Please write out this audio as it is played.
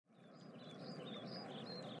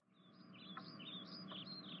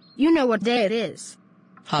You know what day it is.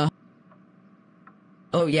 Huh?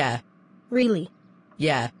 Oh yeah. Really?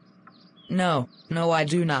 Yeah. No, I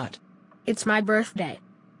do not. It's my birthday.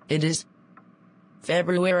 It is.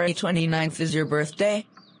 February 29th is your birthday?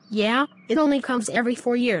 Yeah, it only comes every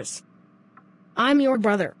 4 years. I'm your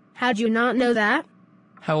brother. How'd you not know that?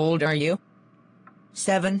 How old are you?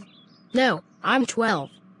 7? No, I'm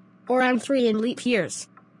 12. Or I'm 3 in leap years.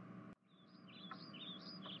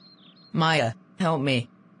 Maya, help me.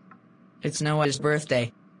 It's Noah's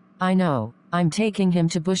birthday. I know. I'm taking him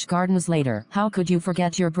to Busch Gardens later. How could you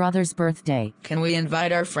forget your brother's birthday? Can we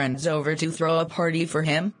invite our friends over to throw a party for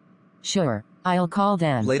him? Sure, I'll call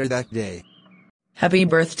them. Later that day. Happy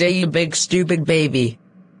birthday, you big stupid baby.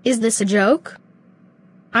 Is this a joke?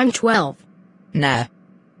 I'm 12. Nah.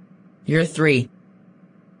 You're 3.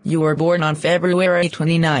 You were born on February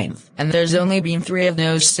 29th, and there's only been 3 of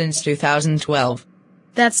those since 2012.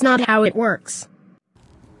 That's not how it works.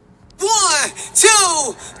 1, 2,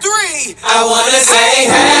 3. I wanna say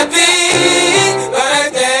happy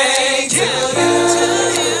birthday to you.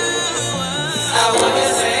 I wanna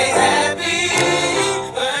say happy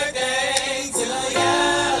birthday to you.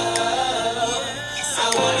 I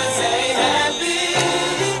wanna say happy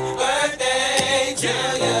birthday to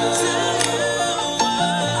you.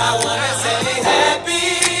 I wanna say happy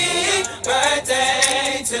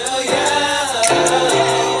birthday to you.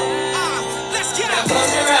 Now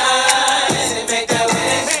close your eyes and make that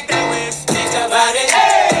wish. Think about it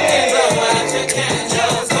and blow out your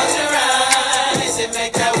candles. Close your eyes and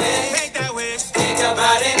make that wish. Think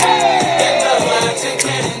about it and blow out your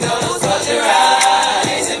candles. Close your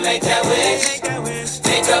eyes and make that wish.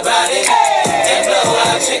 Think about it and blow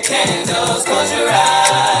out your candles. Close your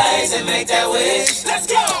eyes and make that wish. Let's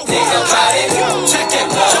go. Think about it and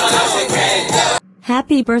blow out your candles.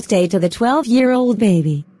 Happy birthday to the 12-year-old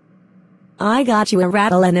baby. I got you a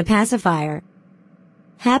rattle and a pacifier.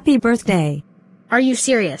 Happy birthday. Are you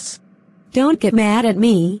serious? Don't get mad at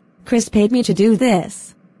me. Chris paid me to do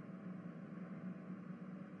this.